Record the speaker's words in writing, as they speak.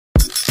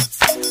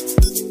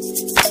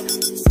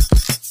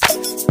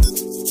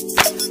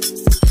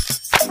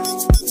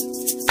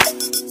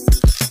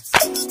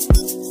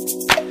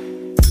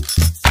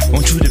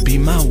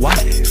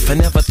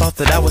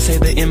that I would say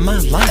that in my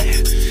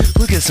life.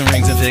 We'll get some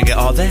rings and figure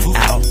all that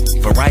out.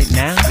 But right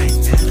now,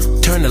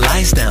 turn the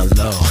lights down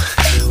low.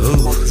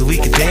 Ooh, so we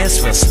can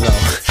dance real slow.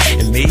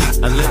 And me,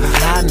 I'm living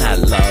high, not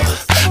low.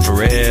 For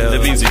real,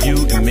 that means that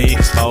you and me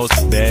is supposed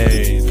to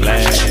be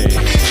play.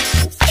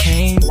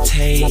 Can't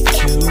take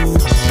you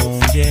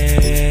home,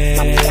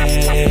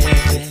 yeah.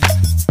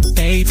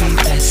 Baby,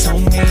 that's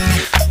on me.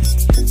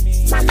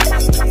 But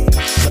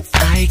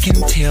I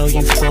can tell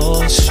you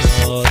for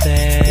sure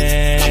that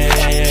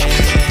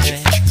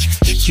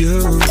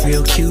you're a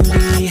real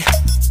cutie.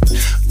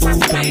 Ooh,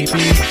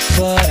 baby,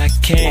 but I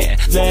can't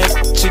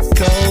let you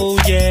go,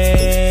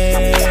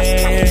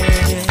 yeah.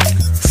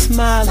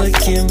 Smile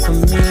again for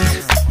me.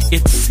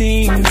 It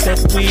seems that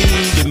we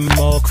get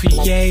more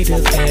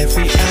creative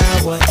every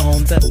hour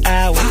on the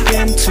hour.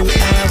 Been 2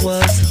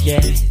 hours,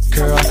 yeah.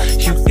 Girl,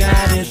 you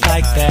got it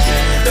like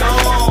that.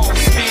 Don't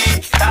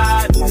speak,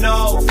 I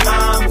know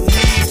I'm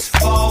neat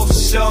for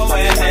show.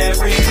 And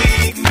every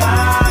week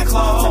my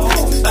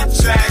clothes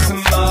attract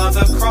some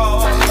other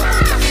crows.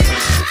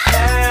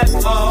 That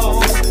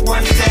flows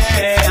one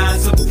day, I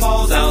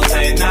suppose I'll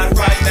say not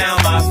right now,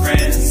 my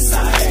friends.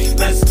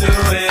 Let's do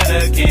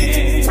it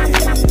again.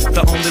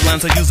 The only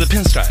lines I use are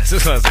pinstripes.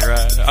 It's classic,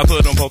 right? I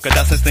put on polka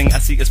dots and thing I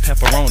see is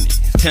pepperoni.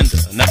 Tender,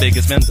 not big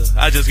as Fender.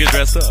 I just get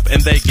dressed up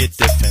and they get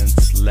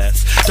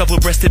defenseless.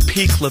 Double-breasted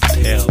peak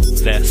lapel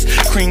vest.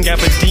 Cream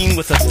gabardine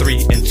with a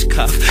 3-inch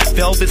cuff.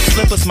 Velvet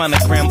slippers,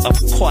 monogram of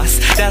course.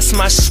 That's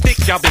my shtick,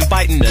 y'all been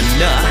biting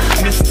enough.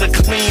 Mr.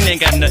 Clean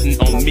ain't got nothing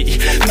on me.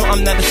 No,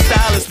 I'm not a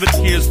stylist, but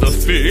here's the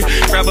fee.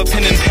 Grab a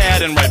pen and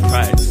pad and write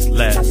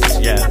priceless.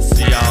 Yes,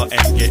 y'all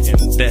ain't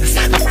getting this.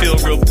 I feel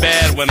real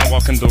bad when I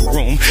walk in the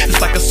room.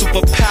 It's like a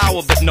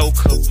superpower, but no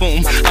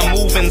kaboom. I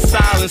move in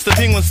silence, the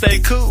penguins stay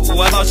cool.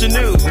 I thought you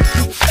knew.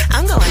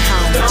 I'm going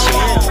home with you.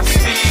 Don't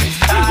speak,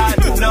 I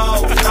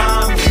know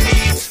I'm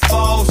neat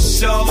for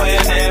show.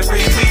 And every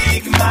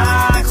week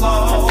my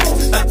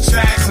clothes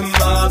attract some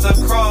other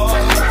crows.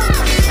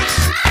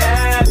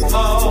 That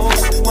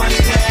flows one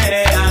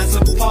day, I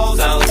suppose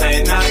I'll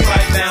say not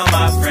right now,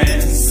 my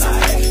friends.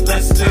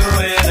 Let's do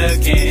it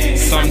again.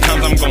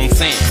 Sometimes I'm gon'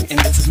 sing, and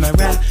this is my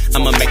rap.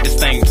 I'ma make this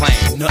thing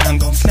plain. No, I'm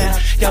gon' snap.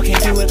 Y'all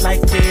can't do it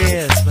like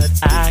this, but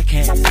I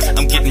can.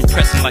 I'm getting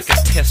pressing like a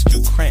test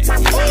you cramp.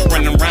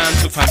 Running around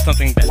to find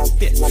something that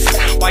fits.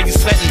 While you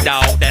sweating,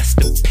 dawg, that's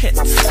the pits.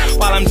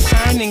 While I'm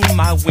shining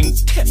my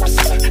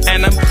wingtips,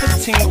 and I'm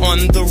putting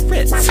on the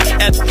Ritz.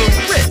 At the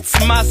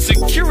Ritz, my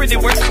security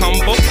wear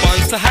combo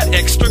buns to hide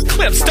extra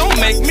clips. Don't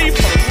make me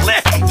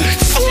flip.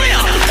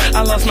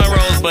 I lost my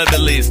rose, but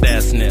at least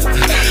that's snip.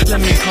 Let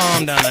me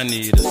calm down, I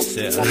need a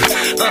sip.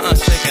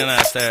 Shaking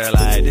I stare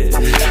like this.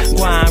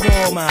 Why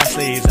roll my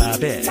sleeves, I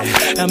bet.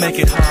 I'll make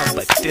it hard,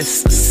 but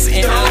this is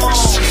sin. Don't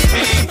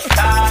speak,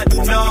 I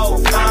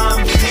know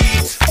I'm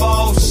neat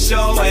for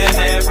show. And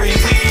every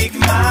week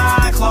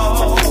my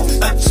clothes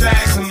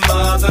attract some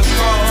other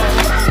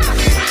crows.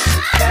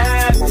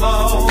 That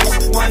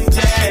flows one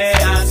day,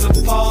 I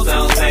suppose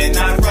I'll say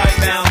not right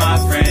now, my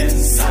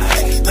friends.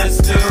 Let's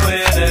do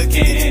it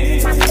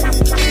again.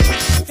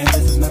 And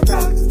this is my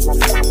rock.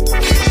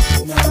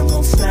 Now I'm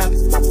gon' snap.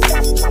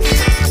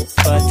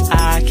 But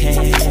I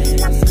can.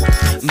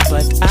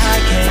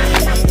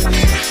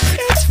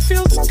 It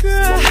feels good.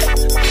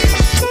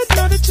 I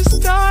know that you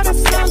started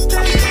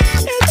something.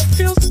 It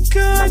feels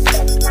good. I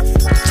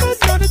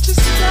know that you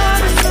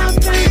started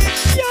something.